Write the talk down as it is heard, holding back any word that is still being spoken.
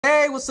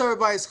Hey, what's up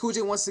everybody, it's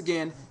Kuji once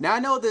again. Now I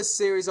know this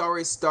series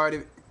already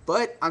started,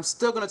 but I'm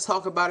still going to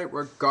talk about it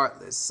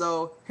regardless.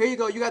 So, here you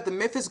go, you got the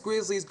Memphis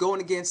Grizzlies going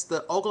against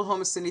the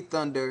Oklahoma City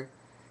Thunder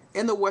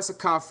in the Western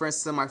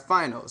Conference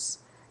Semifinals.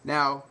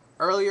 Now,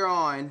 earlier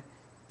on,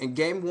 in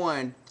Game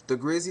 1, the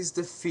Grizzlies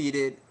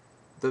defeated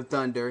the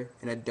Thunder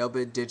in a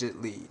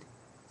double-digit lead.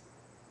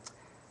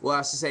 Well,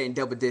 I should say in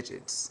double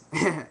digits.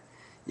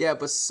 Yeah,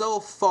 but so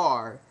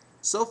far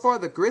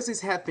the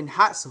Grizzlies have been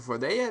hot so far.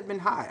 They have been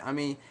hot. I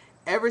mean,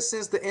 ever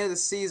since the end of the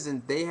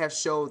season, they have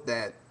showed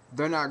that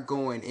they're not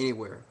going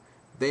anywhere.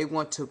 They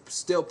want to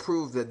still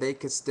prove that they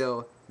could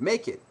still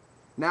make it.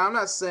 Now, I'm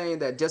not saying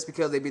that just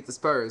because they beat the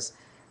Spurs,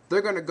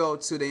 they're going to go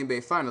to the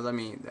NBA Finals. I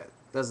mean, that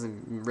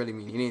doesn't really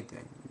mean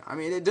anything. I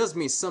mean, it does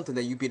mean something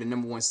that you beat a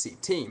number one seed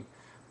team.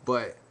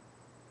 But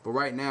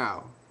right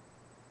now,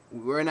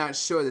 we're not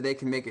sure that they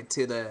can make it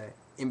to the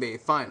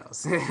NBA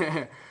Finals.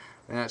 We're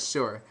not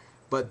sure.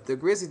 But the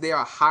Grizzlies, they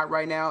are hot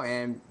right now,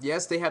 and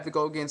yes, they have to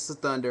go against the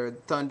Thunder.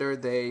 Thunder,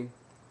 they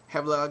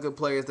have a lot of good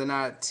players. They're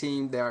not a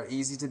team that are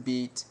easy to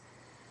beat.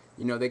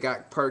 You know, they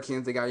got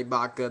Perkins, they got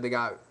Ibaka, they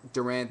got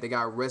Durant, they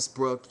got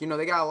Westbrook. You know,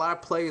 they got a lot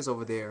of players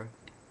over there,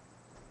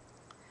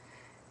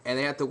 and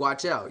they have to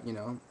watch out. You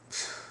know,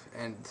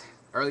 and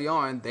early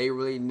on, they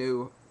really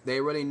knew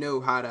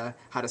how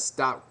to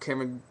stop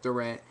Kevin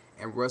Durant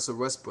and Russell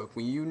Westbrook.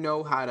 When you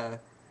know how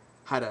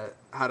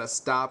to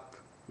stop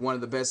one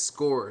of the best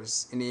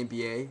scorers in the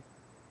NBA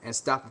and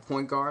stop a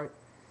point guard,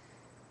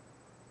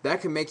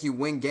 that can make you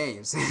win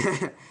games.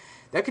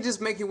 That could just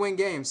make you win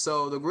games.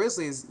 So the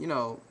Grizzlies, you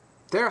know,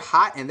 they're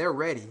hot and they're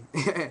ready.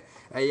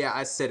 Yeah,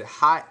 I said it,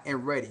 hot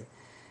and ready.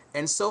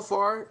 And so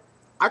far,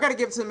 I got to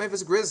give it to the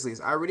Memphis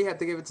Grizzlies. I really have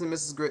to give it to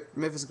the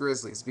Memphis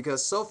Grizzlies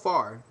because so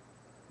far,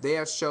 they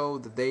have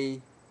showed that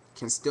they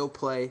can still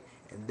play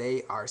and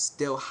they are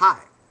still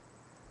hot.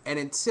 And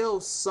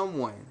until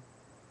someone,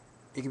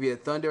 it could be the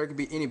Thunder, it could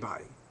be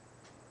anybody,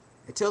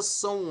 until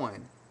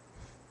someone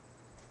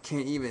can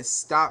even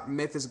stop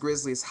Memphis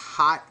Grizzlies'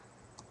 hot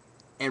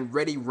and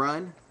ready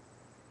run,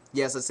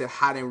 yes, I said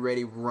hot and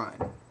ready run,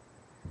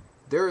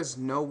 there is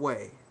no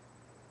way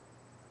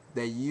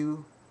that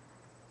you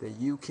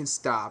can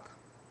stop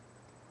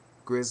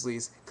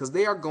Grizzlies, because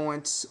they are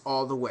going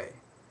all the way.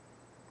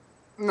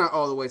 Not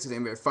all the way to the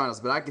NBA Finals,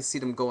 but I can see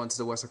them going to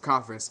the Western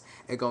Conference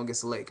and going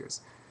against the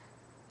Lakers.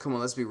 Come on,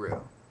 let's be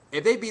real.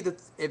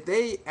 If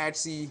they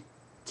actually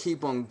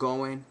keep on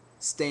going,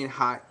 staying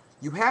hot,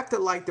 you have to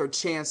like their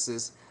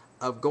chances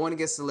of going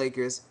against the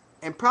Lakers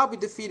and probably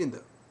defeating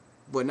them.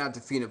 Well, not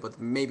defeating them, but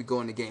maybe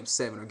going to Game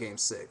 7 or Game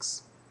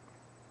 6.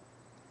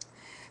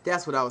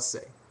 That's what I would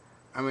say.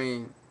 I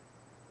mean,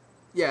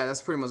 yeah,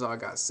 that's pretty much all I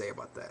got to say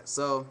about that.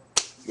 So,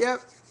 yep,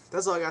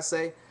 that's all I got to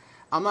say.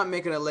 I'm not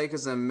making a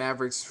Lakers and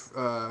Mavericks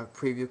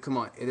preview. Come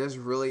on, if there's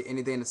really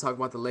anything to talk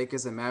about the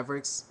Lakers and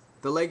Mavericks,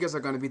 the Lakers are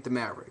going to beat the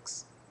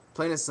Mavericks.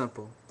 Plain and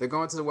simple. They're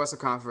going to the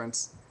Western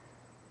Conference.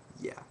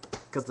 Yeah,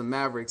 because the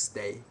Mavericks,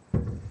 they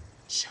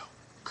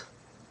choke.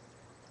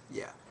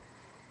 Yeah.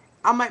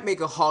 I might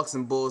make a Hawks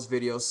and Bulls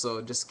video,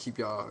 so just keep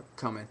y'all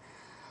coming.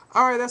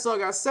 Alright, that's all I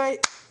got to say.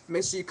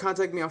 Make sure you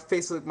contact me on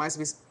Facebook,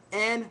 MySpace,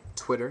 and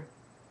Twitter.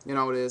 You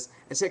know what it is.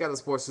 And check out the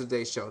Sports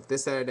Today show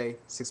this Saturday,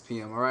 6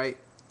 p.m., alright?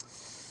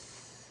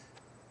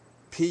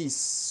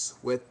 Peace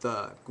with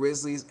the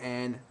Grizzlies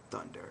and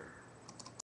Thunder.